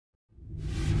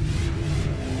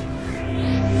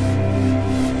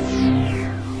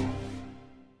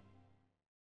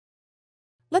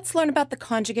Let's learn about the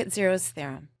conjugate zeros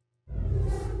theorem.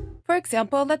 For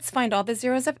example, let's find all the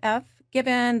zeros of f,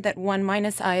 given that 1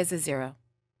 minus I is a zero.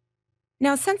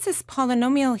 Now, since this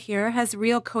polynomial here has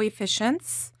real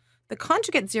coefficients, the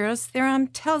conjugate zeros theorem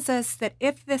tells us that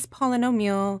if this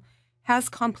polynomial has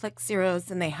complex zeros,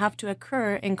 then they have to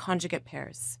occur in conjugate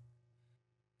pairs.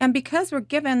 And because we're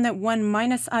given that 1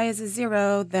 minus I is a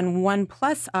zero, then 1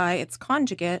 plus I, its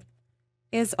conjugate,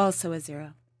 is also a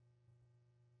zero.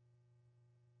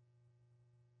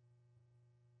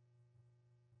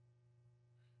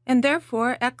 And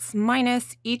therefore, x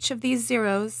minus each of these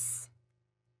zeros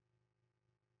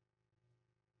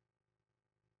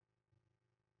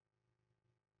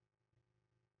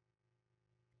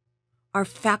are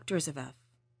factors of f.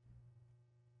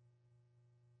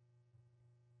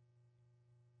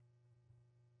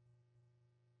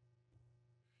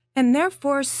 And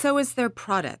therefore, so is their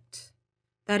product.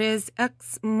 That is,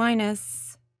 x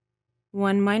minus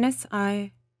 1 minus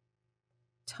I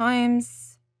times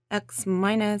x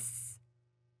minus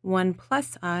 1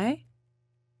 plus I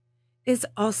is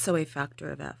also a factor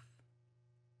of f.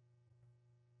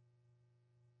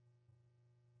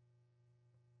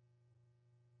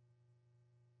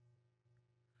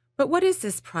 But what is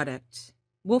this product?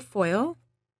 We'll FOIL.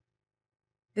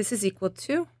 This is equal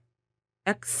to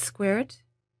x squared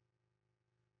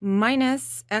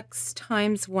minus x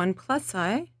times 1 plus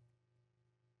I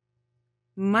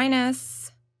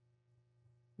minus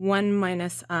 1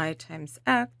 minus I times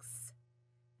x,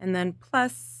 and then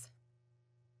plus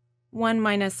 1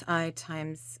 minus I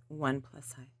times 1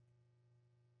 plus I,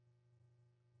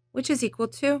 which is equal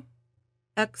to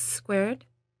x squared.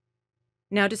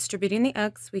 Now distributing the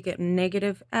x, we get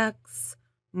negative x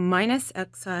minus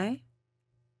xi.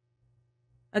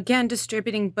 Again,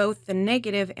 distributing both the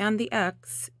negative and the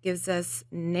x gives us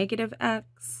negative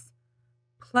x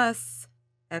plus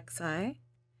xi.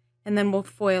 And then we'll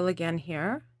FOIL again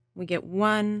here. We get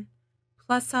 1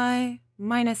 plus I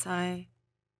minus I,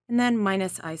 and then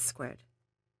minus I squared.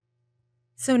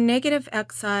 So negative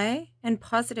xi and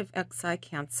positive xi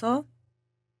cancel,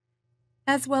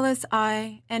 as well as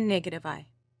I and negative I.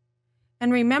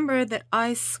 And remember that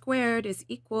I squared is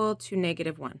equal to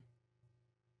negative 1.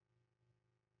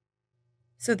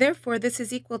 So therefore, this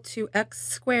is equal to x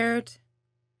squared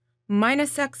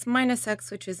minus x,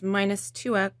 which is minus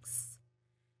 2x,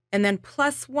 and then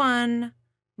plus 1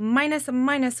 minus a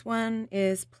minus 1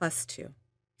 is plus 2.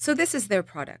 So this is their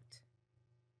product.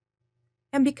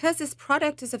 And because this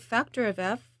product is a factor of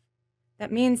f,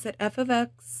 that means that f of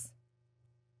x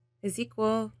is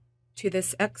equal to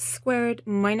this x squared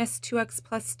minus 2x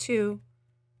plus 2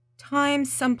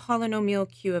 times some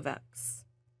polynomial q of x.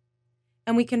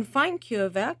 And we can find q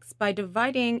of x by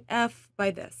dividing f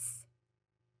by this.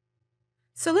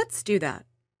 So let's do that.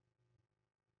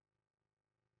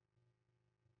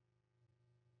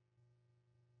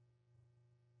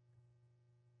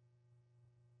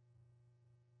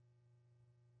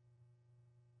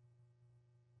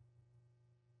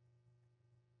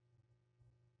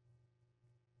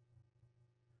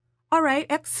 All right,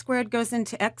 x squared goes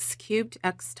into x cubed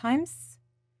x times,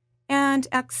 and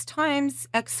x times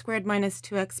x squared minus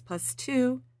 2x plus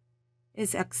 2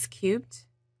 is x cubed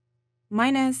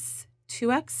minus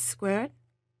 2x squared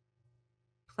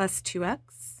plus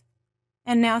 2x.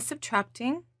 And now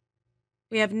subtracting,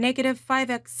 we have negative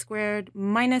 5x squared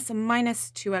minus a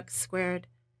minus 2x squared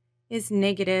is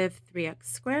negative 3x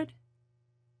squared.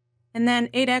 And then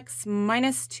 8x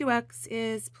minus 2x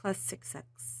is plus 6x.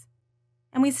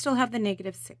 And we still have the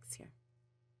negative 6 here.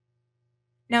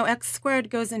 Now x squared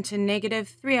goes into negative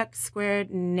 3x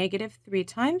squared negative 3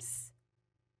 times.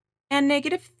 And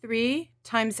negative 3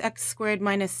 times x squared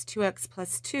minus 2x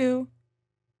plus 2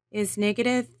 is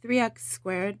negative 3x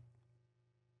squared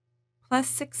plus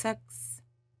 6x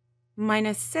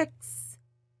minus 6.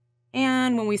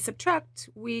 And when we subtract,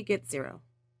 we get 0.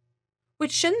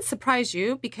 Which shouldn't surprise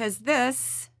you because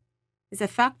this is a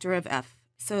factor of f.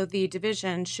 So the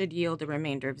division should yield a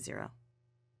remainder of 0.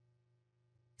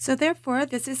 So therefore,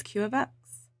 this is q of x.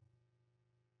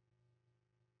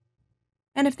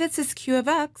 And if this is q of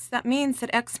x, that means that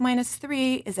x minus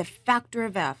 3 is a factor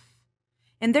of f.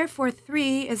 And therefore,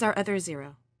 3 is our other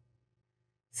 0.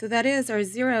 So that is our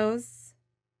zeros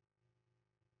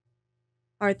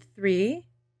are 3,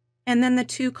 and then the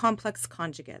two complex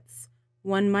conjugates,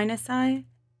 1 minus I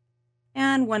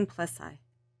and 1 plus I.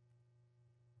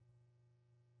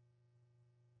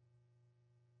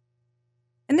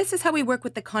 And this is how we work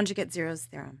with the conjugate zeros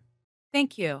theorem.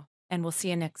 Thank you, and we'll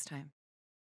see you next time.